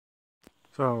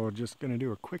So just going to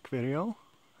do a quick video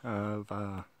of,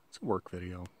 it's a work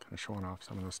video, kind of showing off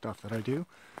some of the stuff that I do.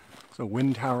 So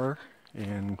wind tower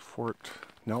in Fort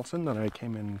Nelson that I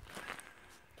came in,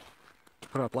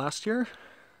 put up last year.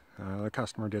 The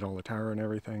customer did all the tower and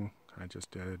everything. I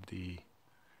just did the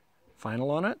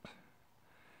final on it.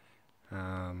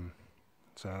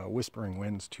 It's a Whispering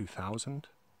Winds 2000.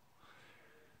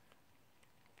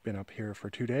 Been up here for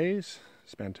 2 days.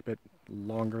 Spent a bit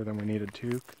longer than we needed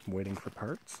to, waiting for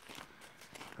parts.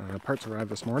 Parts arrived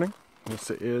this morning. This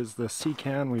is the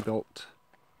C-can we built,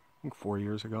 I think, 4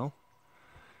 years ago.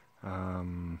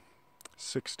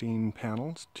 16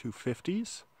 panels,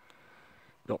 250s.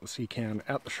 Built the C-can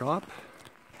at the shop.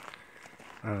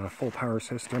 Full power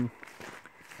system.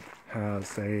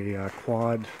 Has a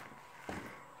quad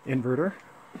inverter,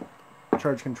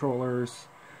 charge controllers,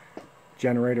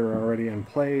 generator already in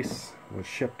place, was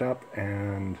shipped up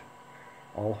and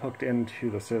all hooked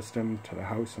into the system to the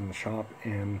house and the shop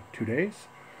in 2 days.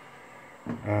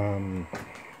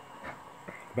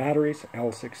 Batteries,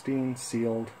 L16,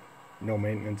 sealed, no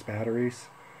maintenance batteries.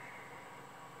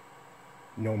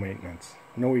 No maintenance,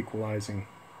 no equalizing,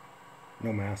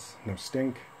 no mess, no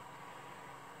stink.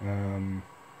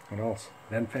 What else?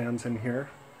 Vent fans in here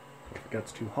if it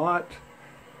gets too hot.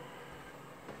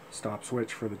 Stop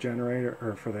switch for the generator,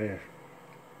 or for the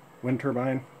wind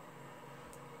turbine.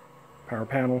 Power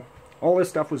panel. All this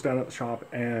stuff was done at the shop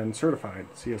and certified,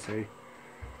 CSA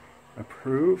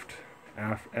approved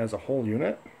as a whole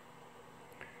unit.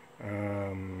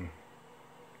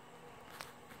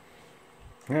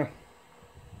 Yeah.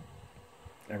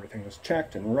 Everything was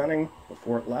checked and running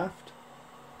before it left.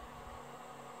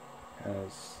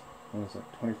 Has, what is it,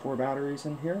 24 batteries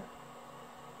in here.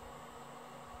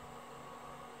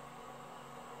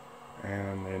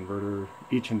 And the inverter,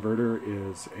 each inverter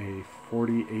is a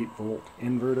 48 volt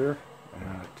inverter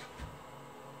at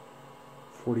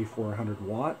 4,400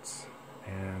 watts,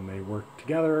 and they work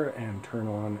together and turn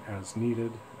on as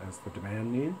needed, as the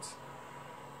demand needs.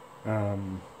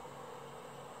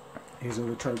 These are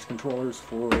the charge controllers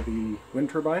for the wind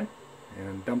turbine,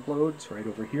 and dump loads right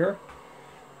over here.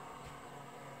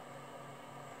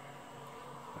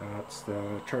 That's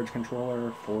the charge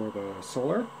controller for the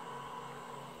solar.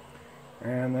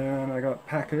 And then I got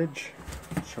package,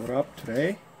 showed up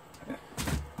today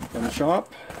from the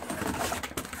shop.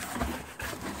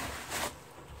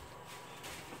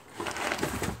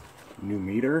 New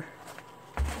meter,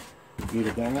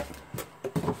 needed that.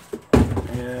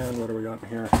 And what do we got in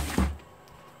here?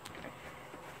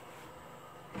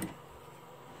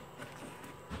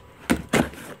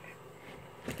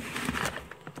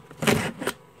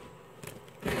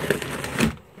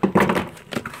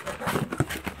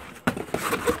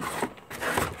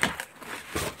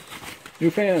 New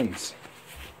fans.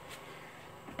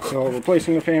 So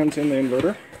replacing the fans in the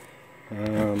inverter.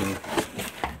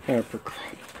 Kind of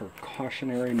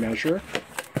precautionary measure.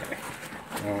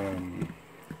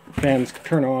 Fans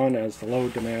turn on as the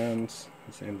load demands,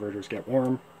 as the inverters get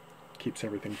warm. Keeps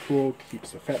everything cool,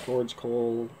 keeps the FET boards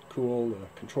cool, the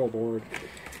control board,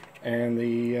 and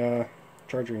the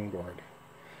charging board.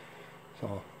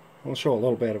 So I'll show a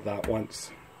little bit of that once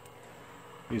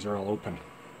these are all open.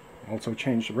 Also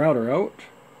changed the router out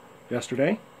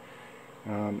yesterday.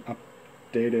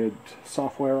 Updated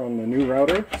software on the new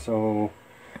router, so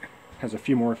has a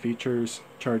few more features.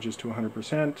 Charges to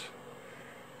 100%.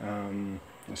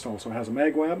 This also has a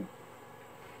mag web,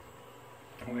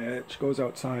 which goes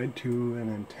outside to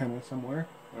an antenna somewhere.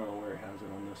 I don't know where it has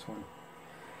it on this one.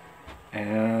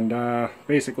 And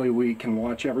basically we can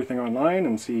watch everything online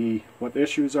and see what the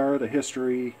issues are, the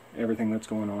history, everything that's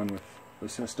going on with the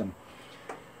system.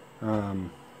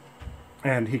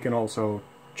 And he can also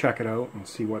check it out and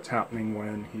see what's happening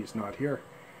when he's not here,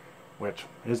 which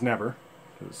is never,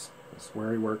 because that's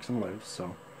where he works and lives.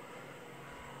 So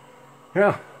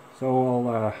yeah, so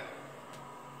I'll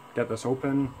get this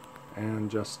open and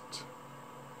just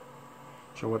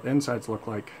show what the insides look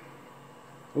like.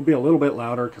 It'll be a little bit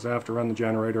louder because I have to run the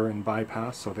generator and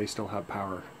bypass, so they still have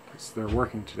power, because they're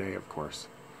working today, of course.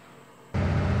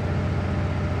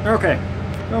 Okay,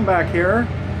 come back here.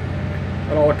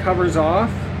 Got all the covers off.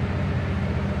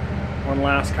 One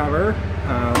last cover.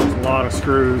 There's a lot of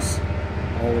screws.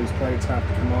 All these plates have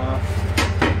to come off.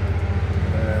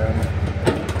 And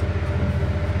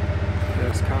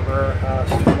this cover has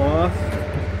to come off.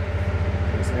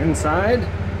 This inside.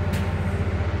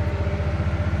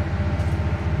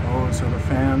 Those are the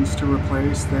fans to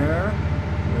replace there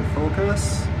with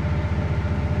focus.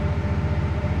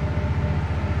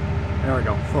 There we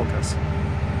go, focus.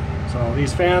 So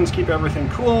these fans keep everything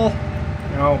cool.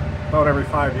 You know, about every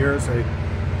 5 years they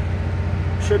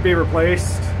should be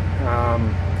replaced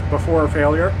before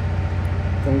failure.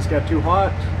 Things get too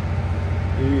hot.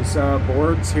 These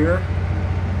boards here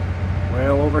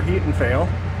will overheat and fail.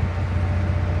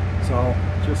 So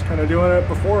just kind of doing it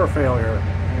before a failure.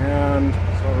 And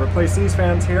so I'll replace these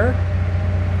fans here.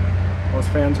 Those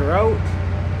fans are out.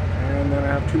 And then I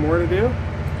have 2 more to do.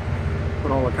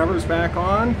 Put all the covers back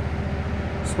on,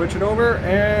 switch it over,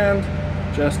 and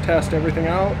just test everything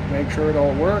out. Make sure it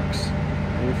all works.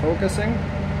 Refocusing.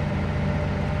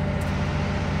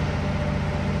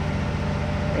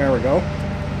 There we go.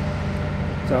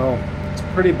 So it's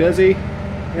pretty busy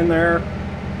in there.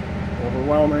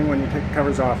 Overwhelming when you take the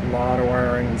covers off. A lot of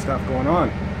wiring and stuff going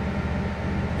on.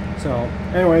 So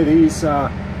anyway, these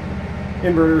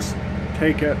inverters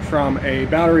take it from a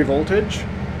battery voltage,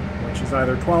 which is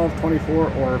either 12,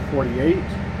 24, or 48,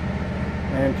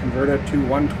 and convert it to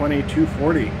 120,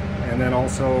 240. And then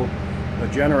also the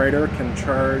generator can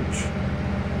charge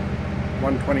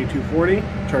 120, 240,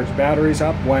 charge batteries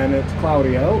up when it's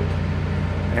cloudy out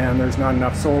and there's not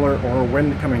enough solar or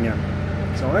wind coming in.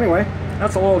 So anyway,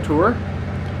 that's a little tour.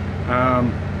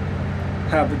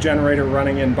 Have the generator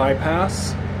running in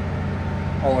bypass.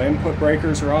 All the input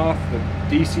breakers are off, the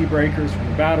DC breakers from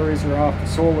the batteries are off, the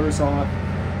solar's off,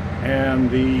 and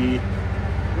the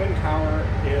wind tower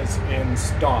is in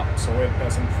stop so it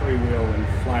doesn't freewheel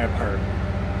and fly apart.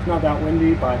 It's not that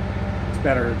windy, but it's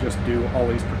better to just do all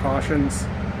these precautions.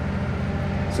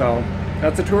 So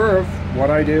that's a tour of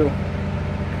what I do.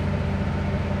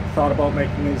 Thought about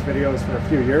making these videos for a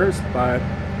few years, but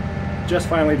just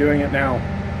finally doing it now.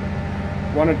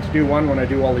 Wanted to do one when I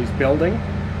do all these building,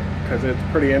 because it's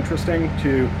pretty interesting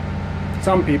to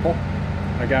some people,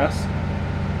 I guess.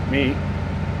 Me.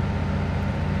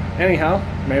 Anyhow,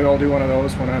 maybe I'll do one of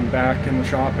those when I'm back in the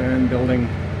shop and building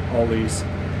all these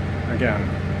again.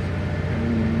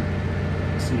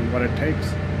 And see what it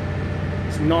takes.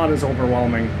 It's not as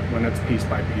overwhelming when it's piece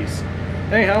by piece.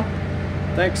 Anyhow,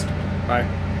 thanks. Bye.